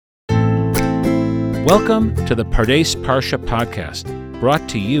Welcome to the Pardes Parsha podcast, brought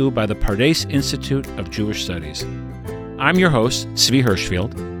to you by the Pardes Institute of Jewish Studies. I'm your host, Tzvi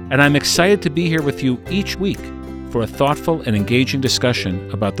Hirschfield, and I'm excited to be here with you each week for a thoughtful and engaging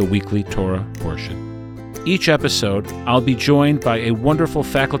discussion about the weekly Torah portion. Each episode, I'll be joined by a wonderful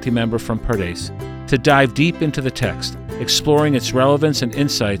faculty member from Pardes to dive deep into the text, exploring its relevance and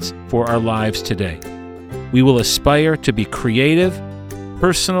insights for our lives today. We will aspire to be creative,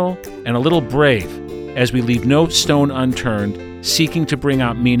 personal, and a little brave as we leave no stone unturned, seeking to bring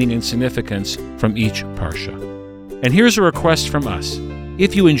out meaning and significance from each parsha. And here's a request from us.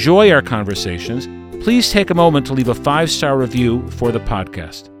 If you enjoy our conversations, please take a moment to leave a 5-star review for the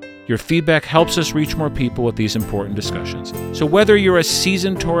podcast. Your feedback helps us reach more people with these important discussions. So whether you're a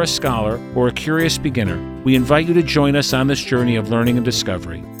seasoned Torah scholar or a curious beginner, we invite you to join us on this journey of learning and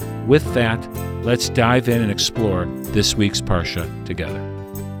discovery. With that, let's dive in and explore this week's parsha together.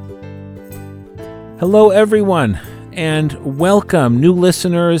 Hello, everyone, and welcome. New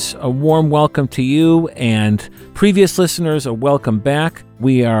listeners, a warm welcome to you, and previous listeners, a welcome back.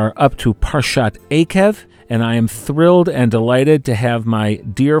 We are up to Parshat Ekev, and I am thrilled and delighted to have my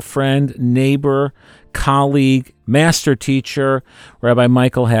dear friend, neighbor, colleague, master teacher, Rabbi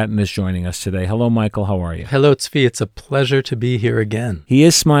Michael Hatton is joining us today. Hello, Michael. How are you? Hello, Tzvi. It's a pleasure to be here again. He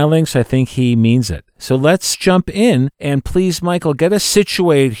is smiling, so I think he means it. So let's jump in, and please, Michael, get us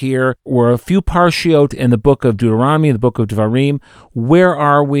situated here. We're a few parshiot in the book of Deuteronomy, the book of Devarim. Where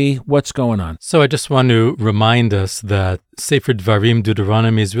are we? What's going on? So I just want to remind us that Sefer Devarim,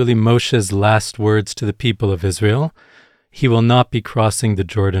 Deuteronomy, is really Moshe's last words to the people of Israel. He will not be crossing the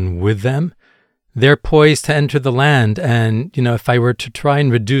Jordan with them. They're poised to enter the land, and, if I were to try and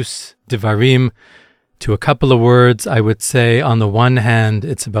reduce Devarim to a couple of words, I would say, on the one hand,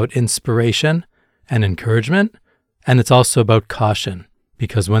 it's about inspiration and encouragement, and it's also about caution,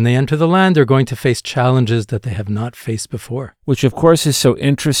 because when they enter the land, they're going to face challenges that they have not faced before. Which, of course, is so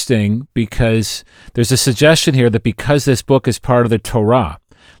interesting, because there's a suggestion here that because this book is part of the Torah,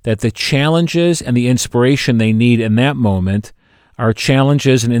 that the challenges and the inspiration they need in that moment are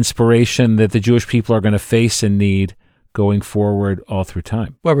challenges and inspiration that the Jewish people are going to face and need going forward all through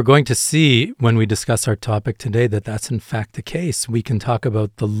time. Well, we're going to see when we discuss our topic today that that's in fact the case. We can talk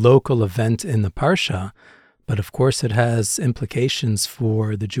about the local event in the Parsha, but of course it has implications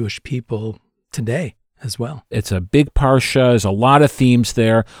for the Jewish people today as well. It's a big Parsha. There's a lot of themes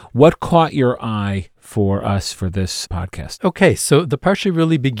there. What caught your eye for us for this podcast? Okay, so the Parsha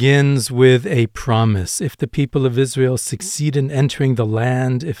really begins with a promise. If the people of Israel succeed in entering the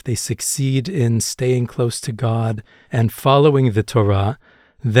land, if they succeed in staying close to God and following the Torah,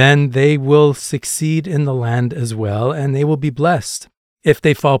 then they will succeed in the land as well, and they will be blessed. If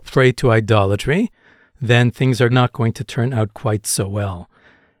they fall prey to idolatry, then things are not going to turn out quite so well.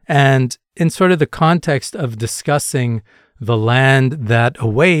 And in sort of the context of discussing the land that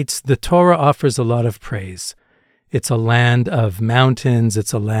awaits, the Torah offers a lot of praise. It's a land of mountains,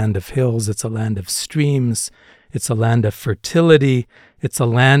 it's a land of hills, it's a land of streams, it's a land of fertility, it's a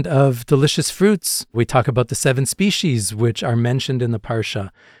land of delicious fruits. We talk about the 7 species which are mentioned in the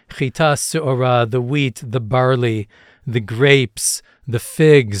Parsha: chita, seorah, the wheat, the barley, the grapes, the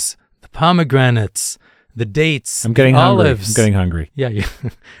figs, the pomegranates, the dates, I'm getting olives. I'm getting hungry. Yeah,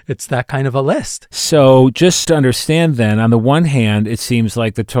 it's that kind of a list. So just to understand then, on the one hand, it seems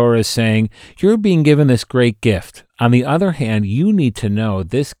like the Torah is saying, you're being given this great gift. On the other hand, you need to know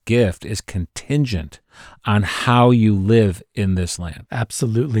this gift is contingent on how you live in this land.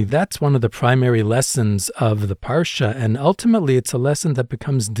 Absolutely. That's one of the primary lessons of the Parsha, and ultimately it's a lesson that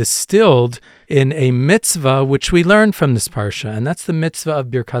becomes distilled in a mitzvah which we learn from this Parsha, and that's the mitzvah of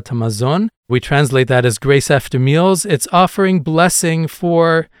Birkat HaMazon. We translate that as grace after meals. It's offering blessing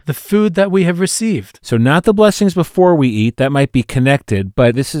for the food that we have received. So not the blessings before we eat, that might be connected,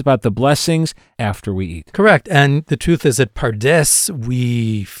 but this is about the blessings after we eat. Correct. And the truth is at Pardes,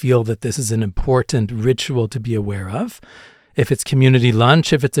 we feel that this is an important ritual to be aware of. If it's community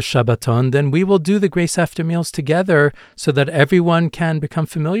lunch, if it's a Shabbaton, then we will do the grace after meals together so that everyone can become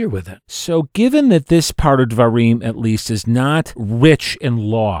familiar with it. So given that this part of Devarim, at least, is not rich in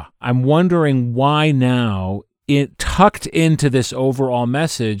law, I'm wondering why now, tucked into this overall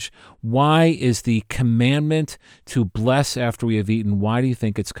message, why is the commandment to bless after we have eaten, why do you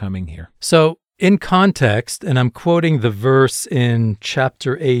think it's coming here? So in context, and I'm quoting the verse in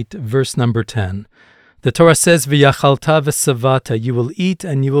chapter 8, verse number 10, the Torah says, "V'yachalta v'savata," you will eat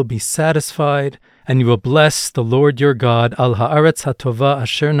and you will be satisfied, and you will bless the Lord your God, al ha'aretz hatova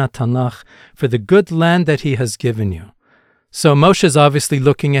asher natanach, for the good land that he has given you. So Moshe is obviously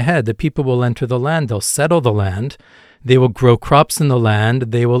looking ahead. The people will enter the land, they'll settle the land, They will grow crops in the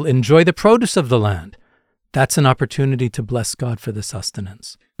land. They will enjoy the produce of the land. That's an opportunity to bless God for the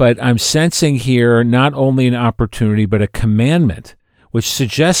sustenance. But I'm sensing here not only an opportunity, but a commandment, which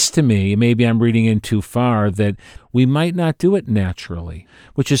suggests to me, maybe I'm reading in too far, that we might not do it naturally,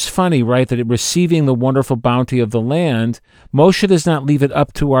 which is funny, right? That receiving the wonderful bounty of the land, Moshe does not leave it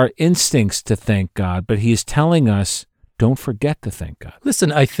up to our instincts to thank God, but he is telling us, don't forget to thank God.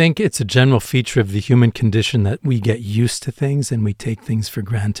 Listen, I think it's a general feature of the human condition that we get used to things and we take things for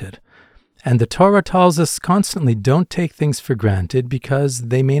granted. And the Torah tells us constantly, don't take things for granted because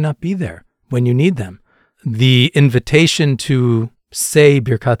they may not be there when you need them. The invitation to say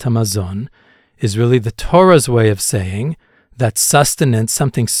Birkat HaMazon is really the Torah's way of saying that sustenance,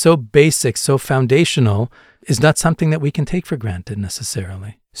 something so basic, so foundational, is not something that we can take for granted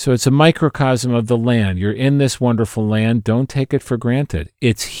necessarily. So it's a microcosm of the land. You're in this wonderful land. Don't take it for granted.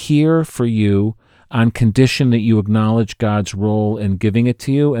 It's here for you on condition that you acknowledge God's role in giving it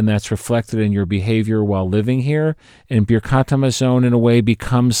to you, and that's reflected in your behavior while living here. And Birkat HaMazon, in a way,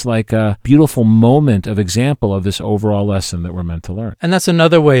 becomes like a beautiful moment of example of this overall lesson that we're meant to learn. And that's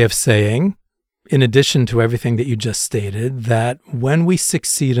another way of saying, in addition to everything that you just stated, that when we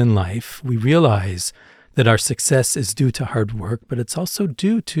succeed in life, we realize that our success is due to hard work, but it's also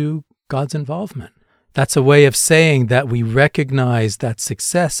due to God's involvement. That's a way of saying that we recognize that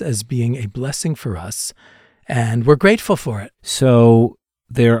success as being a blessing for us, and we're grateful for it. So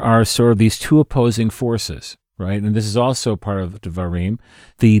there are sort of these two opposing forces, right? And this is also part of Devarim,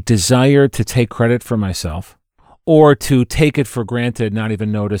 the desire to take credit for myself or to take it for granted, not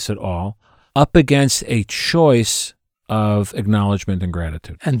even notice at all, up against a choice of acknowledgement and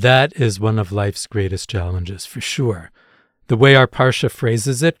gratitude. And that is one of life's greatest challenges, for sure. The way our Parsha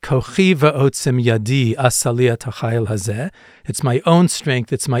phrases it, Kochi va'otzem yadi asali atachayil hazeh, it's my own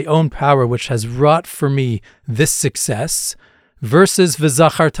strength, it's my own power which has wrought for me this success, versus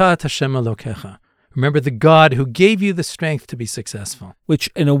v'zacharta et Hashem Elokecha. Remember the God who gave you the strength to be successful. Which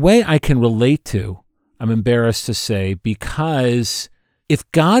in a way I can relate to, I'm embarrassed to say, because if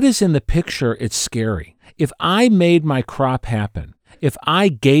God is in the picture, it's scary. If I made my crop happen, if I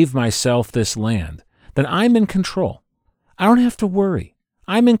gave myself this land, then I'm in control. I don't have to worry.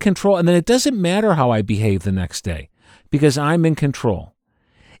 I'm in control, and then it doesn't matter how I behave the next day because I'm in control.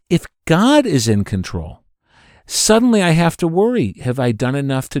 If God is in control, suddenly I have to worry. Have I done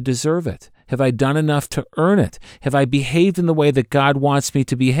enough to deserve it? Have I done enough to earn it? Have I behaved in the way that God wants me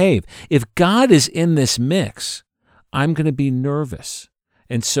to behave? If God is in this mix, I'm going to be nervous.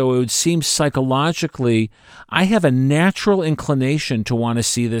 And so it would seem psychologically, I have a natural inclination to want to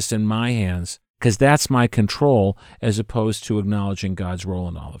see this in my hands, because that's my control, as opposed to acknowledging God's role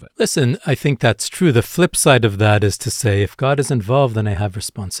in all of it. Listen, I think that's true. The flip side of that is to say, if God is involved, then I have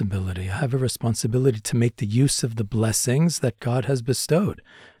responsibility. I have a responsibility to make the use of the blessings that God has bestowed,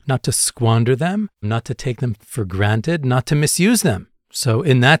 not to squander them, not to take them for granted, not to misuse them. So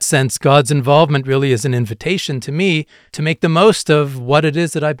in that sense, God's involvement really is an invitation to me to make the most of what it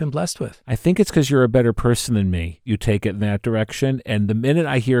is that I've been blessed with. I think it's because you're a better person than me. You take it in that direction. And the minute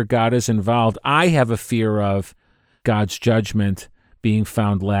I hear God is involved, I have a fear of God's judgment being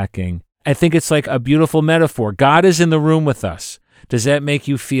found lacking. I think it's like a beautiful metaphor. God is in the room with us. Does that make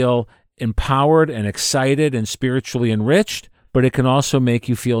you feel empowered and excited and spiritually enriched? But it can also make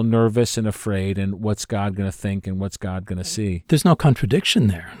you feel nervous and afraid, and what's God going to think and what's God going to see? There's no contradiction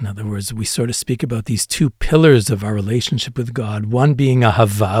there. In other words, we sort of speak about these two pillars of our relationship with God, one being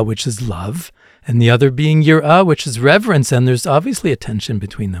ahava, which is love, and the other being yirah, which is reverence, and there's obviously a tension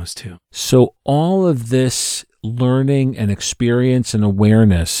between those two. So all of this learning and experience and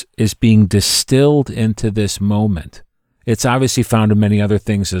awareness is being distilled into this moment. It's obviously found in many other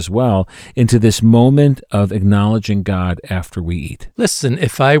things as well, into this moment of acknowledging God after we eat. Listen,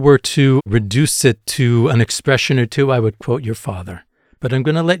 if I were to reduce it to an expression or two, I would quote your father. But I'm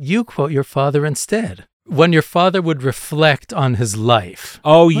going to let you quote your father instead. When your father would reflect on his life,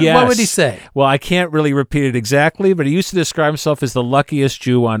 oh yes, what would he say? Well, I can't really repeat it exactly, but he used to describe himself as the luckiest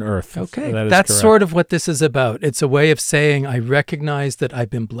Jew on earth. Okay, So that's correct. Sort of what this is about. It's a way of saying, I recognize that I've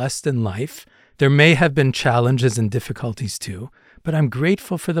been blessed in life. There may have been challenges and difficulties too, but I'm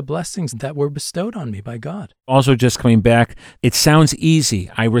grateful for the blessings that were bestowed on me by God. Also, just coming back, it sounds easy.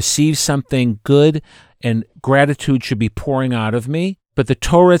 I receive something good and gratitude should be pouring out of me. But the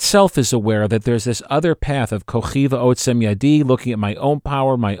Torah itself is aware that there's this other path of kochi va'otzem yadi, looking at my own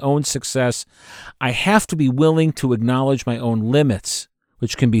power, my own success. I have to be willing to acknowledge my own limits,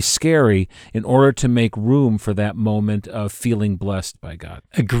 which can be scary, in order to make room for that moment of feeling blessed by God.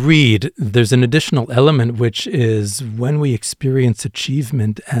 Agreed. There's an additional element, which is when we experience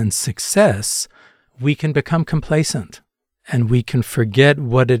achievement and success, we can become complacent and we can forget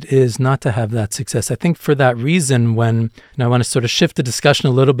what it is not to have that success. I think for that reason, and I want to sort of shift the discussion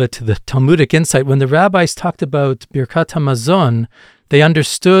a little bit to the Talmudic insight, when the rabbis talked about Birkat HaMazon, they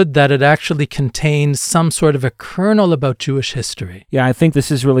understood that it actually contained some sort of a kernel about Jewish history. Yeah, I think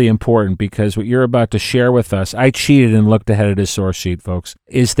this is really important because what you're about to share with us, I cheated and looked ahead at his source sheet, folks,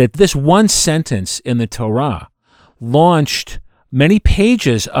 is that this one sentence in the Torah launched many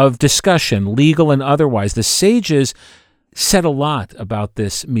pages of discussion, legal and otherwise. The sages said a lot about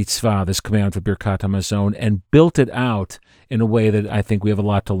this mitzvah, this command for Birkat HaMazon, and built it out in a way that I think we have a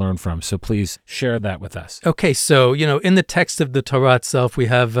lot to learn from. So please share that with us. Okay, so, in the text of the Torah itself, we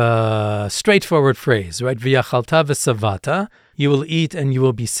have a straightforward phrase, right? V'yachalta v'savata, you will eat and you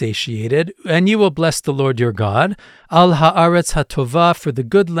will be satiated, and you will bless the Lord your God, al ha'aretz ha'tova, for the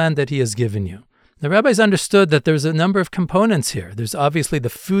good land that he has given you. The rabbis understood that there's a number of components here. There's obviously the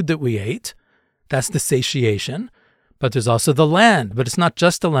food that we ate. That's the satiation. But there's also the land. But it's not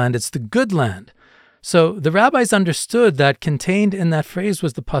just the land, it's the good land. So the rabbis understood that contained in that phrase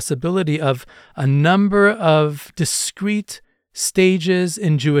was the possibility of a number of discrete stages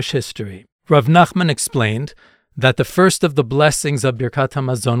in Jewish history. Rav Nachman explained that the first of the blessings of Birkat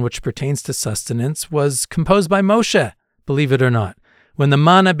HaMazon, which pertains to sustenance, was composed by Moshe, believe it or not, when the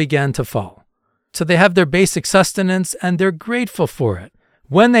manna began to fall. So they have their basic sustenance, and they're grateful for it.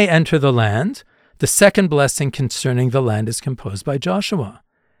 When they enter the land, the second blessing concerning the land is composed by Joshua.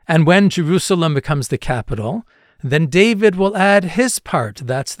 And when Jerusalem becomes the capital, then David will add his part.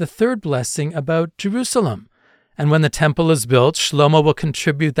 That's the third blessing about Jerusalem. And when the temple is built, Shlomo will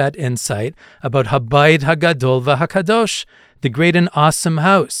contribute that insight about Habayit HaGadol VaHaKadosh, the great and awesome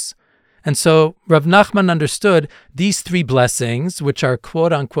house. And so Rav Nachman understood these three blessings, which are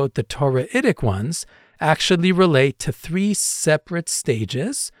quote-unquote the Torahitic ones, actually relate to three separate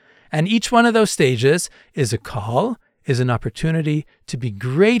stages. And each one of those stages is a call, is an opportunity to be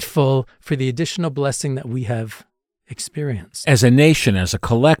grateful for the additional blessing that we have experienced. As a nation, as a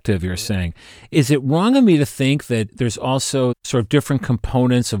collective, you're saying, is it wrong of me to think that there's also sort of different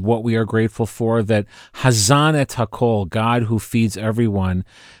components of what we are grateful for, that Hazan et HaKol, God who feeds everyone,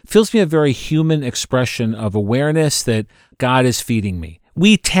 feels to me a very human expression of awareness that God is feeding me.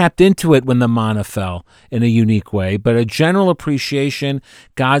 We tapped into it when the manna fell in a unique way, but a general appreciation,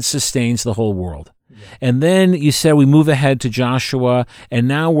 God sustains the whole world. And then you said we move ahead to Joshua, and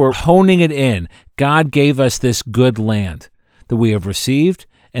now we're honing it in. God gave us this good land that we have received,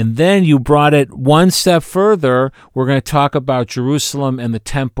 and then you brought it one step further. We're going to talk about Jerusalem and the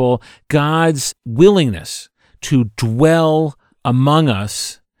temple, God's willingness to dwell among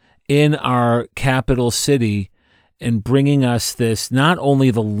us in our capital city and bringing us this, not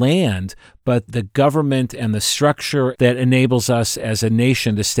only the land, but the government and the structure that enables us as a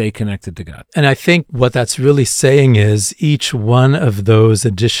nation to stay connected to God. And I think what that's really saying is each one of those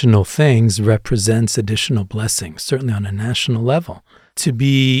additional things represents additional blessings, certainly on a national level. To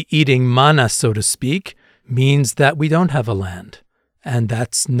be eating manna, so to speak, means that we don't have a land. And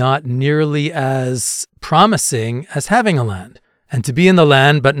that's not nearly as promising as having a land. And to be in the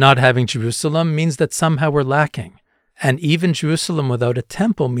land but not having Jerusalem means that somehow we're lacking. And even Jerusalem without a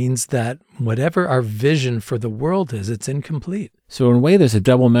temple means that whatever our vision for the world is, it's incomplete. So in a way, there's a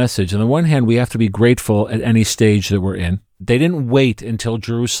double message. On the one hand, we have to be grateful at any stage that we're in. They didn't wait until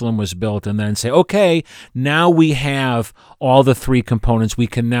Jerusalem was built and then say, okay, now we have all the three components. We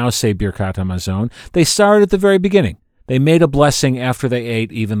can now say Birkat HaMazon. They started at the very beginning. They made a blessing after they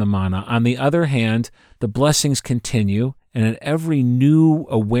ate even the manna. On the other hand, the blessings continue. And at every new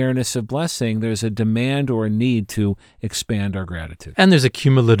awareness of blessing, there's a demand or a need to expand our gratitude. And there's a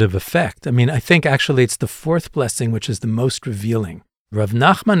cumulative effect. I mean, I think actually it's the fourth blessing which is the most revealing. Rav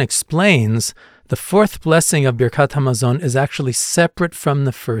Nachman explains the fourth blessing of Birkat HaMazon is actually separate from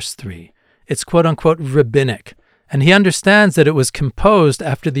the first three. It's quote-unquote rabbinic. And he understands that it was composed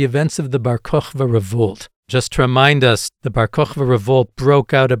after the events of the Bar Kokhba revolt. Just to remind us, the Bar Kokhba revolt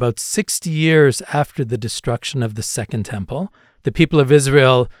broke out about 60 years after the destruction of the Second Temple. The people of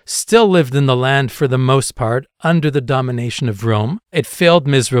Israel still lived in the land for the most part under the domination of Rome. It failed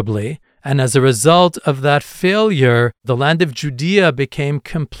miserably, and as a result of that failure, the land of Judea became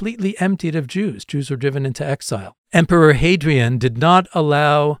completely emptied of Jews. Jews were driven into exile. Emperor Hadrian did not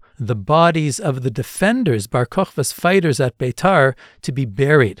allow the bodies of the defenders, Bar Kokhba's fighters at Beitar, to be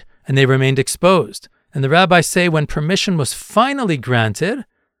buried, and they remained exposed. And the rabbis say when permission was finally granted,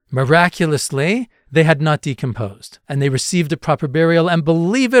 miraculously, they had not decomposed, and they received a proper burial. And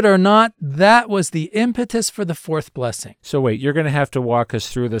believe it or not, that was the impetus for the fourth blessing. So wait, you're going to have to walk us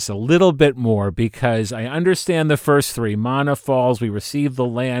through this a little bit more, because I understand the first three. Manna falls, we receive the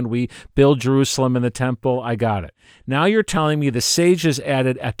land, we build Jerusalem and the temple. I got it. Now you're telling me the sages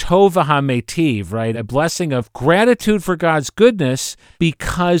added a tov v'hametiv, right? A blessing of gratitude for God's goodness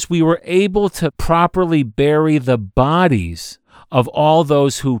because we were able to properly bury the bodies of all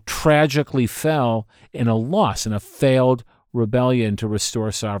those who tragically fell in a loss, in a failed rebellion to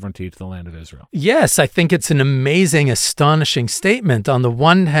restore sovereignty to the land of Israel. Yes, I think it's an amazing, astonishing statement. On the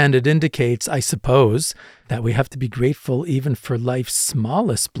one hand, it indicates, I suppose, that we have to be grateful even for life's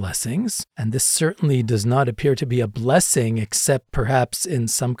smallest blessings. And this certainly does not appear to be a blessing, except perhaps in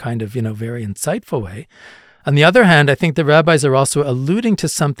some kind of, very insightful way. On the other hand, I think the rabbis are also alluding to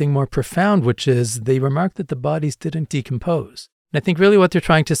something more profound, which is they remark that the bodies didn't decompose. And I think really what they're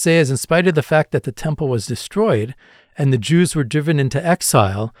trying to say is, in spite of the fact that the temple was destroyed and the Jews were driven into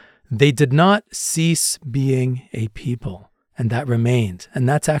exile, they did not cease being a people. And that remained. And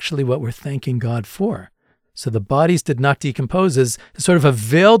that's actually what we're thanking God for. So the bodies did not decompose is sort of a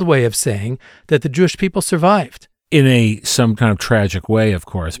veiled way of saying that the Jewish people survived. In some kind of tragic way, of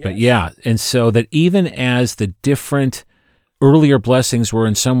course. Yes. But yeah, and so that even as the different earlier blessings were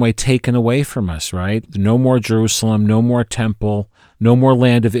in some way taken away from us, right? No more Jerusalem, no more temple, no more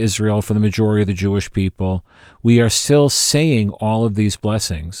land of Israel for the majority of the Jewish people. We are still saying all of these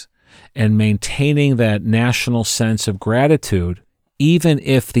blessings and maintaining that national sense of gratitude, even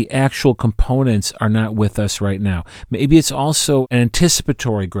if the actual components are not with us right now. Maybe it's also an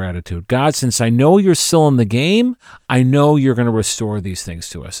anticipatory gratitude. God, since I know you're still in the game, I know you're going to restore these things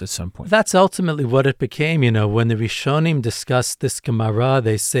to us at some point. That's ultimately what it became. When the Rishonim discuss this Gemara,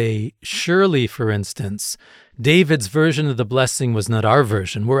 they say, surely, for instance, David's version of the blessing was not our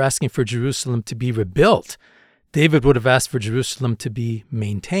version. We're asking for Jerusalem to be rebuilt. David would have asked for Jerusalem to be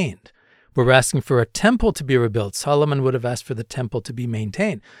maintained. We're asking for a temple to be rebuilt. Solomon would have asked for the temple to be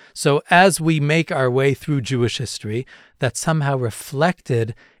maintained. So as we make our way through Jewish history, that's somehow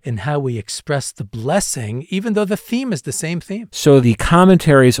reflected in how we express the blessing, even though the theme is the same theme. So the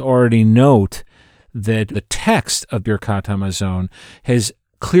commentaries already note that the text of Birkat HaMazon has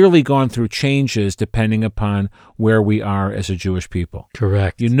clearly gone through changes depending upon where we are as a Jewish people.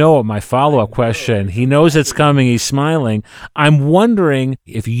 Correct. My follow-up question, he knows it's coming, he's smiling. I'm wondering,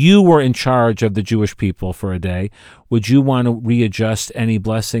 if you were in charge of the Jewish people for a day, would you want to readjust any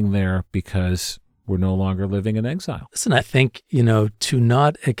blessing there because we're no longer living in exile? Listen, I think, to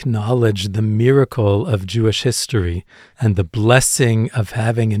not acknowledge the miracle of Jewish history and the blessing of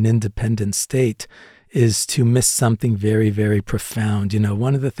having an independent state is to miss something very, very profound.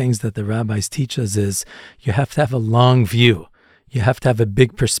 One of the things that the rabbis teach us is you have to have a long view. You have to have a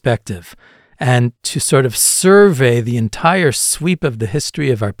big perspective. And to sort of survey the entire sweep of the history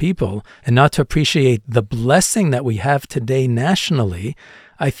of our people and not to appreciate the blessing that we have today nationally,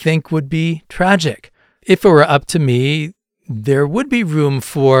 I think would be tragic. If it were up to me, there would be room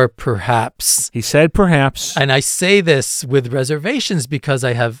for perhaps. He said perhaps. And I say this with reservations because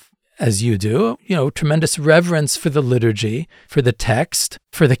I have, as you do, tremendous reverence for the liturgy, for the text,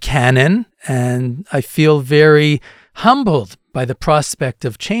 for the canon, and I feel very humbled by the prospect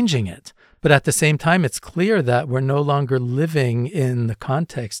of changing it. But at the same time, it's clear that we're no longer living in the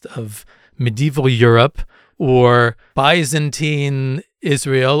context of medieval Europe or Byzantine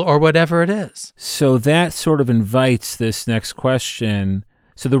Israel or whatever it is. So that sort of invites this next question.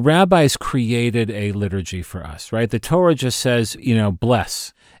 So the rabbis created a liturgy for us, right? The Torah just says,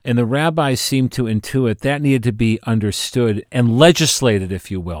 bless. And the rabbis seem to intuit that needed to be understood and legislated,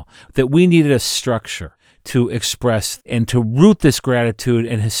 if you will, that we needed a structure to express and to root this gratitude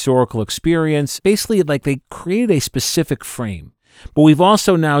in historical experience. Basically, like they created a specific frame. But we've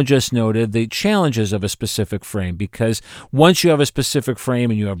also now just noted the challenges of a specific frame, because once you have a specific frame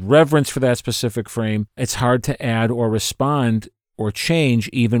and you have reverence for that specific frame, it's hard to add or respond or change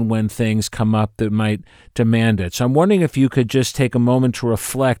even when things come up that might demand it. So I'm wondering if you could just take a moment to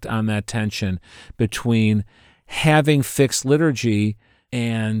reflect on that tension between having fixed liturgy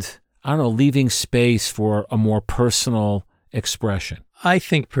and, leaving space for a more personal expression. I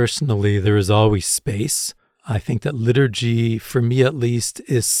think personally there is always space. I think that liturgy, for me at least,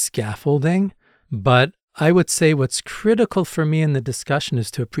 is scaffolding, but I would say what's critical for me in the discussion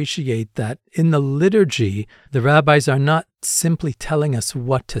is to appreciate that in the liturgy, the rabbis are not simply telling us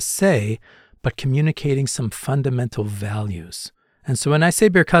what to say, but communicating some fundamental values. And so when I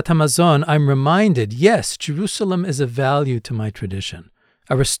say Birkat HaMazon, I'm reminded, yes, Jerusalem is a value to my tradition.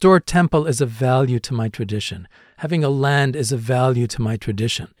 A restored temple is a value to my tradition. Having a land is a value to my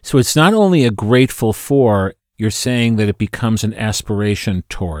tradition. So it's not only a grateful for, you're saying that it becomes an aspiration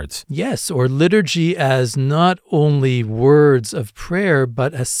towards. Yes, or liturgy as not only words of prayer,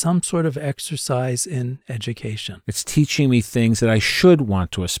 but as some sort of exercise in education. It's teaching me things that I should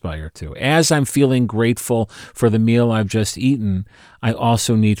want to aspire to. As I'm feeling grateful for the meal I've just eaten, I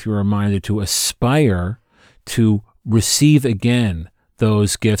also need to be reminded to aspire to receive again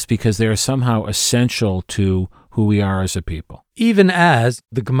those gifts because they are somehow essential to who we are as a people. Even as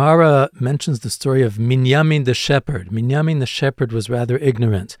the Gemara mentions the story of Minyamin the shepherd. Minyamin the shepherd was rather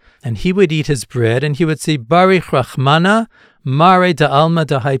ignorant, and he would eat his bread and he would say, Baruch Rachmana, Mare Da'alma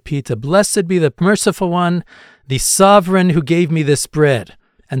Dahaipita. Blessed be the merciful one, the sovereign who gave me this bread.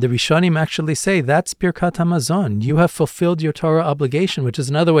 And the Rishonim actually say, that's Birkat HaMazon. You have fulfilled your Torah obligation, which is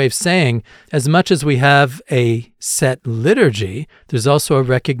another way of saying, as much as we have a set liturgy, there's also a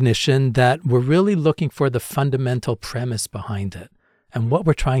recognition that we're really looking for the fundamental premise behind it and what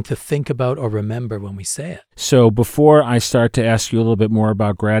we're trying to think about or remember when we say it. So before I start to ask you a little bit more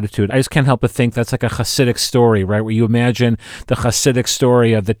about gratitude, I just can't help but think that's like a Hasidic story, right? Where you imagine the Hasidic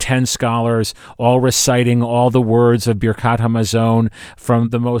story of the 10 scholars all reciting all the words of Birkat HaMazon from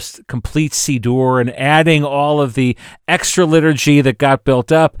the most complete Siddur and adding all of the extra liturgy that got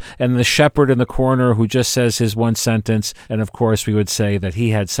built up, and the shepherd in the corner who just says his one sentence. And of course, we would say that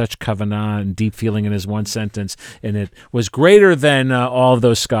he had such kavanah and deep feeling in his one sentence, and it was greater than all of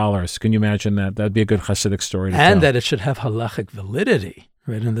those scholars. Can you imagine that? That'd be a good Hasidic story to tell. And that it should have halachic validity,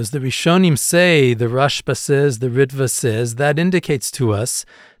 right? And as the Rishonim say, the Rashba says, the Ritva says, that indicates to us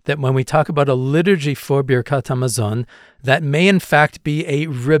that when we talk about a liturgy for Birkat HaMazon, that may in fact be a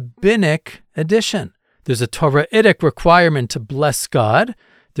rabbinic addition. There's a Torah-itic requirement to bless God.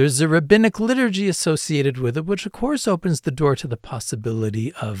 There's a rabbinic liturgy associated with it, which of course opens the door to the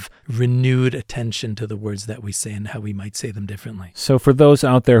possibility of renewed attention to the words that we say and how we might say them differently. So for those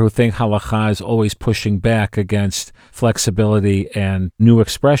out there who think halakha is always pushing back against flexibility and new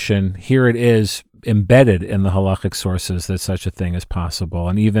expression, here it is embedded in the halachic sources that such a thing is possible,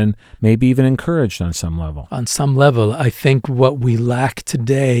 and maybe even encouraged on some level. On some level, I think what we lack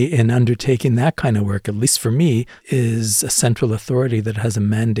today in undertaking that kind of work, at least for me, is a central authority that has a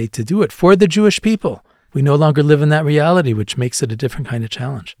mandate to do it for the Jewish people. We no longer live in that reality, which makes it a different kind of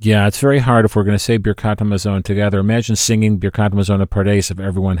challenge. Yeah, it's very hard if we're going to say Birkat HaMazon together. Imagine singing Birkat HaMazon at Pardes if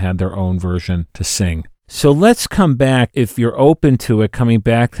everyone had their own version to sing. So let's come back, if you're open to it, coming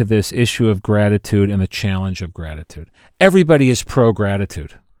back to this issue of gratitude and the challenge of gratitude. Everybody is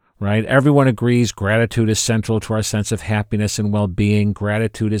pro-gratitude, right? Everyone agrees gratitude is central to our sense of happiness and well-being.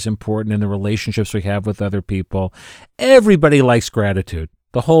 Gratitude is important in the relationships we have with other people. Everybody likes gratitude,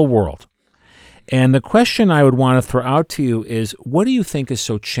 the whole world. And the question I would want to throw out to you is, what do you think is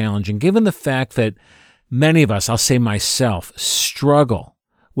so challenging, given the fact that many of us, I'll say myself, struggle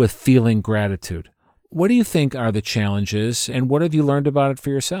with feeling gratitude? What do you think are the challenges, and what have you learned about it for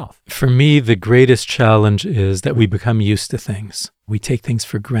yourself? For me, the greatest challenge is that we become used to things. We take things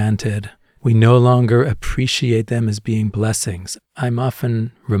for granted. We no longer appreciate them as being blessings. I'm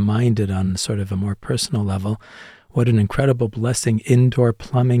often reminded on sort of a more personal level what an incredible blessing indoor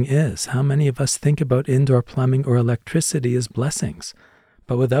plumbing is. How many of us think about indoor plumbing or electricity as blessings?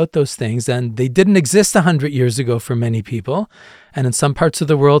 But without those things, and they didn't exist 100 years ago for many people, and in some parts of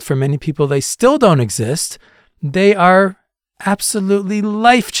the world, for many people, they still don't exist, they are absolutely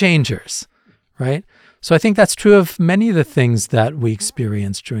life changers, right? So I think that's true of many of the things that we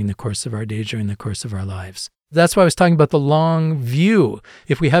experience during the course of our day, during the course of our lives. That's why I was talking about the long view.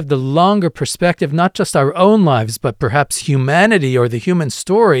 If we have the longer perspective, not just our own lives, but perhaps humanity or the human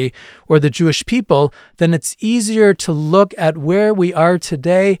story or the Jewish people, then it's easier to look at where we are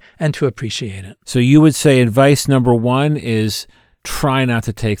today and to appreciate it. So you would say advice number one is try not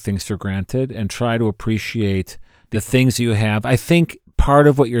to take things for granted and try to appreciate the things you have. I think part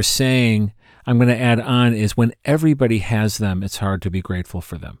of what you're saying, I'm going to add on, is when everybody has them, it's hard to be grateful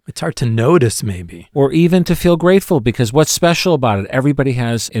for them. It's hard to notice, maybe. Or even to feel grateful, because what's special about it? Everybody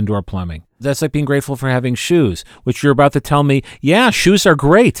has indoor plumbing. That's like being grateful for having shoes, which you're about to tell me, yeah, shoes are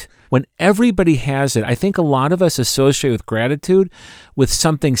great. When everybody has it, I think a lot of us associate with gratitude with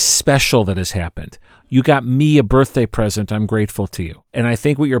something special that has happened. You got me a birthday present, I'm grateful to you. And I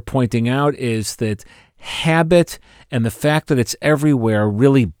think what you're pointing out is that habit and the fact that it's everywhere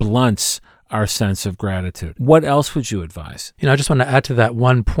really blunts our sense of gratitude. What else would you advise? I just want to add to that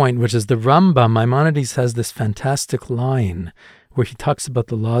one point, which is the Rambam, Maimonides, has this fantastic line where he talks about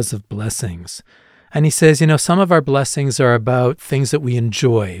the laws of blessings. And he says, some of our blessings are about things that we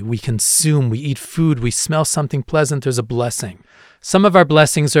enjoy, we consume, we eat food, we smell something pleasant, there's a blessing. Some of our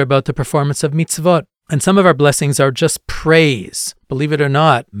blessings are about the performance of mitzvot. And some of our blessings are just praise. Believe it or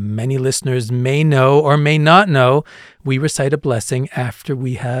not, many listeners may know or may not know, we recite a blessing after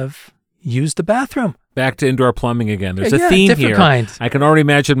we have used the bathroom. Back to indoor plumbing again. There's a theme here. Kind. I can already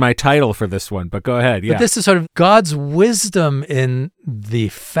imagine my title for this one, but go ahead. Yeah. But this is sort of God's wisdom in the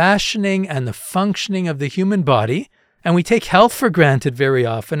fashioning and the functioning of the human body. And we take health for granted very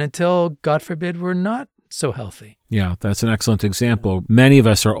often until, God forbid, we're not so healthy. Yeah, that's an excellent example. Many of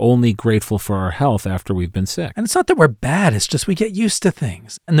us are only grateful for our health after we've been sick. And it's not that we're bad, it's just we get used to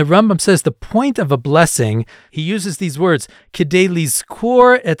things. And the Rambam says the point of a blessing, he uses these words, Kidei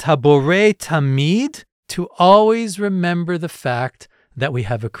lizkor et haborei tamid, to always remember the fact that we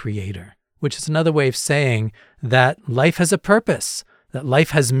have a creator, which is another way of saying that life has a purpose, that life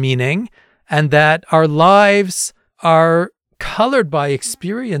has meaning, and that our lives are colored by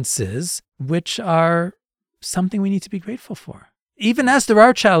experiences which are something we need to be grateful for. Even as there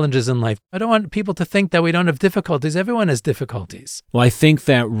are challenges in life, I don't want people to think that we don't have difficulties. Everyone has difficulties. Well, I think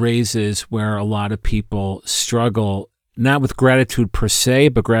that raises where a lot of people struggle, not with gratitude per se,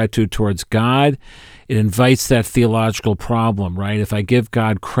 but gratitude towards God. It invites that theological problem, right? If I give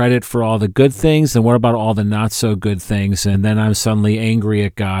God credit for all the good things, then what about all the not so good things? And then I'm suddenly angry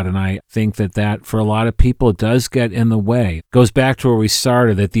at God. And I think that for a lot of people does get in the way. It goes back to where we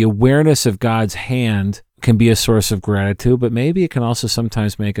started, that the awareness of God's hand can be a source of gratitude, but maybe it can also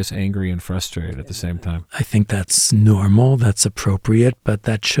sometimes make us angry and frustrated at the same time. I think that's normal, that's appropriate, but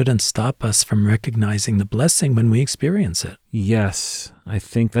that shouldn't stop us from recognizing the blessing when we experience it. Yes, I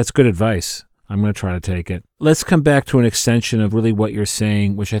think that's good advice. I'm going to try to take it. Let's come back to an extension of really what you're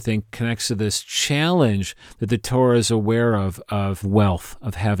saying, which I think connects to this challenge that the Torah is aware of wealth,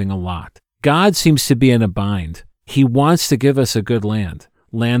 of having a lot. God seems to be in a bind. He wants to give us a good land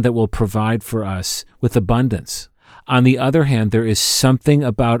that will provide for us with abundance. On the other hand, there is something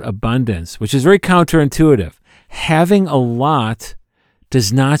about abundance, which is very counterintuitive. Having a lot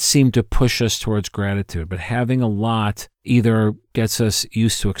does not seem to push us towards gratitude, but having a lot either gets us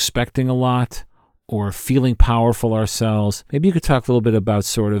used to expecting a lot or feeling powerful ourselves. Maybe you could talk a little bit about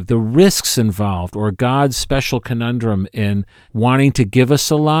sort of the risks involved or God's special conundrum in wanting to give us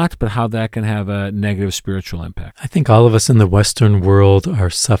a lot, but how that can have a negative spiritual impact. I think all of us in the Western world are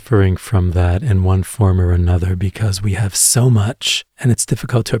suffering from that in one form or another because we have so much, and it's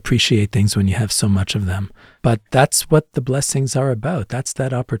difficult to appreciate things when you have so much of them. But that's what the blessings are about. That's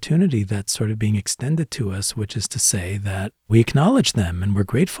that opportunity that's sort of being extended to us, which is to say that we acknowledge them and we're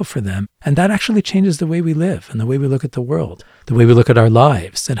grateful for them. And that actually changes the way we live and the way we look at the world, the way we look at our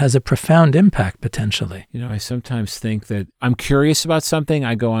lives. It has a profound impact potentially. I sometimes think that I'm curious about something,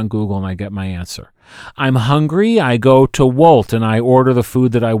 I go on Google and I get my answer. I'm hungry, I go to Wolt and I order the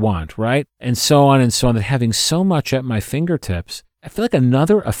food that I want, right? And so on, that having so much at my fingertips, I feel like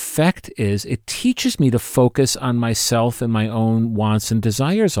another effect is it teaches me to focus on myself and my own wants and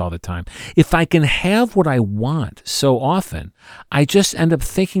desires all the time. If I can have what I want so often, I just end up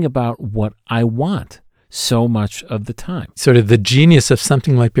thinking about what I want so much of the time. Sort of the genius of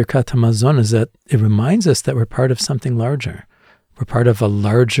something like Birkat HaMazon is that it reminds us that we're part of something larger. We're part of a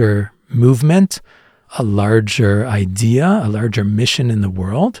larger movement, a larger idea, a larger mission in the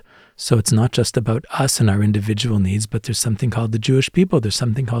world. So it's not just about us and our individual needs, but there's something called the Jewish people. There's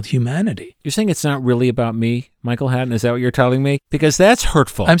something called humanity. You're saying it's not really about me, Michael Hatton? Is that what you're telling me? Because that's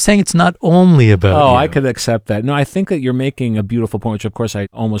hurtful. I'm saying it's not only about you. I could accept that. No, I think that you're making a beautiful point, which of course I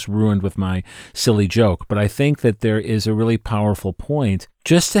almost ruined with my silly joke. But I think that there is a really powerful point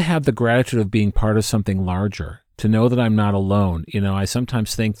just to have the gratitude of being part of something larger. To know that I'm not alone. I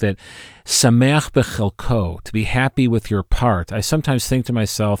sometimes think that sameach bechelko, to be happy with your part. I sometimes think to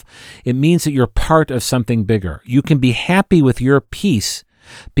myself, it means that you're part of something bigger. You can be happy with your piece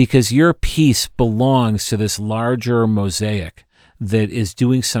because your piece belongs to this larger mosaic that is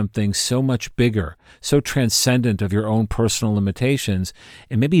doing something so much bigger, so transcendent of your own personal limitations.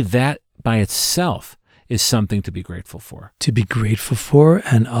 And maybe that by itself is something to be grateful for. To be grateful for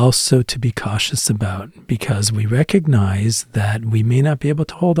and also to be cautious about, because we recognize that we may not be able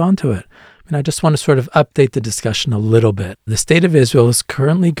to hold on to it. And I just want to sort of update the discussion a little bit. The state of Israel is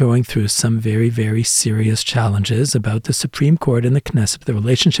currently going through some very, very serious challenges about the Supreme Court and the Knesset, the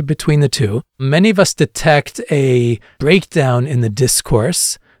relationship between the two. Many of us detect a breakdown in the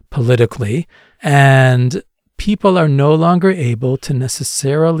discourse politically, and people are no longer able to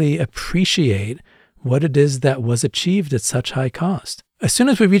necessarily appreciate what it is that was achieved at such high cost. as soon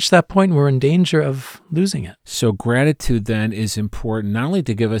as we reach that point, we're in danger of losing it. So gratitude then is important, not only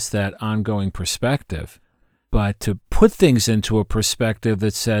to give us that ongoing perspective, but to put things into a perspective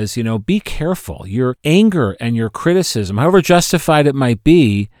that says, be careful. Your anger and your criticism, however justified it might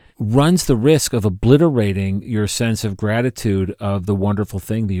be, runs the risk of obliterating your sense of gratitude of the wonderful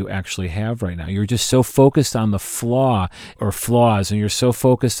thing that you actually have right now. You're just so focused on the flaw or flaws, and you're so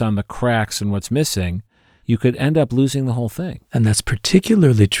focused on the cracks and what's missing, you could end up losing the whole thing. And that's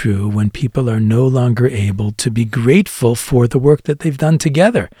particularly true when people are no longer able to be grateful for the work that they've done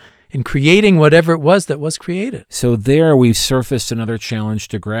together in creating whatever it was that was created. So there we've surfaced another challenge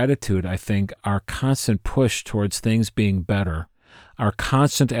to gratitude, I think, our constant push towards things being better, our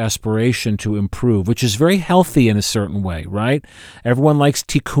constant aspiration to improve, which is very healthy in a certain way, right? Everyone likes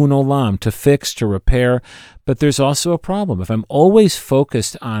tikkun olam, to fix, to repair, but there's also a problem. If I'm always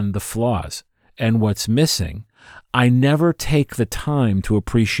focused on the flaws and what's missing, I never take the time to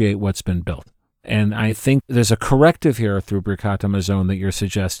appreciate what's been built. And I think there's a corrective here through Birkat HaMazon that you're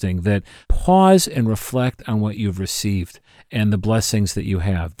suggesting, that pause and reflect on what you've received and the blessings that you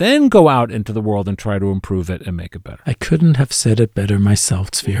have. Then go out into the world and try to improve it and make it better. I couldn't have said it better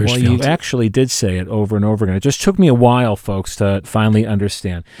myself, Tzvi Hirschfeld. Well, you actually did say it over and over again. It just took me a while, folks, to finally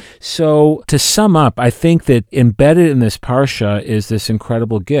understand. So to sum up, I think that embedded in this Parsha is this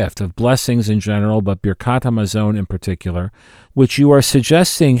incredible gift of blessings in general, but Birkat HaMazon in particular, which you are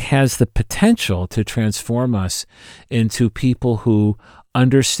suggesting has the potential to transform us into people who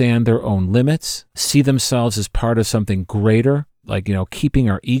understand their own limits, see themselves as part of something greater, like, keeping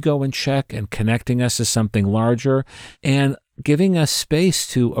our ego in check and connecting us to something larger, and giving us space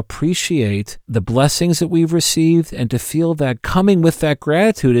to appreciate the blessings that we've received and to feel that coming with that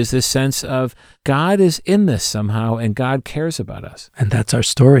gratitude is this sense of God is in this somehow and God cares about us. And that's our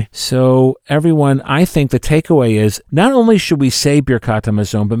story. So everyone, I think the takeaway is not only should we say Birkat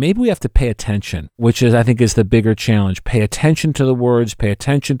HaMazon, but maybe we have to pay attention, which I think is the bigger challenge. Pay attention to the words, pay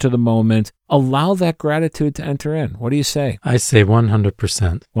attention to the moment, allow that gratitude to enter in. What do you say? I say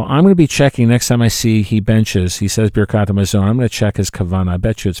 100%. Well, I'm going to be checking next time I see he says Birkat HaMazon. I'm going to check his kavanah. I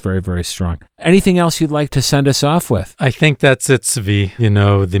bet you it's very, very strong. Anything else you'd like to send us off with? I think that's it, Tzvi.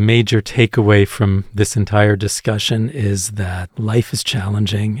 The major takeaway from this entire discussion is that life is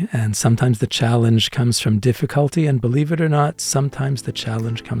challenging, and sometimes the challenge comes from difficulty, and believe it or not, sometimes the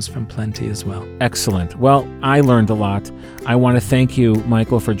challenge comes from plenty as well. Excellent. Well, I learned a lot. I want to thank you,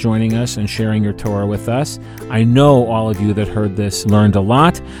 Michael, for joining us and sharing your Torah with us. I know all of you that heard this learned a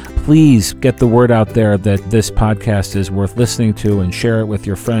lot. Please get the word out there that this podcast is worth listening to and share it with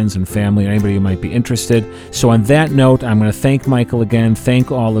your friends and family, anybody who might be interested. So on that note, I'm going to thank Michael again,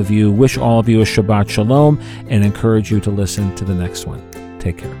 thank all of you, wish all of you a Shabbat Shalom, and encourage you to listen to the next one.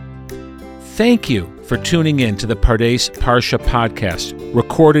 Take care. Thank you for tuning in to the Pardes Parsha podcast,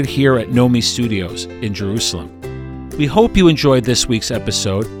 recorded here at Nomi Studios in Jerusalem. We hope you enjoyed this week's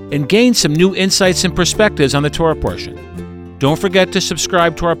episode and gained some new insights and perspectives on the Torah portion. Don't forget to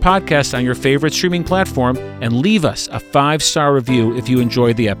subscribe to our podcast on your favorite streaming platform and leave us a 5-star review if you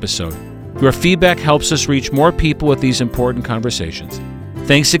enjoyed the episode. Your feedback helps us reach more people with these important conversations.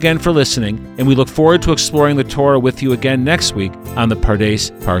 Thanks again for listening, and we look forward to exploring the Torah with you again next week on the Pardes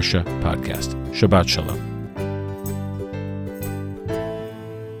Parsha podcast. Shabbat Shalom.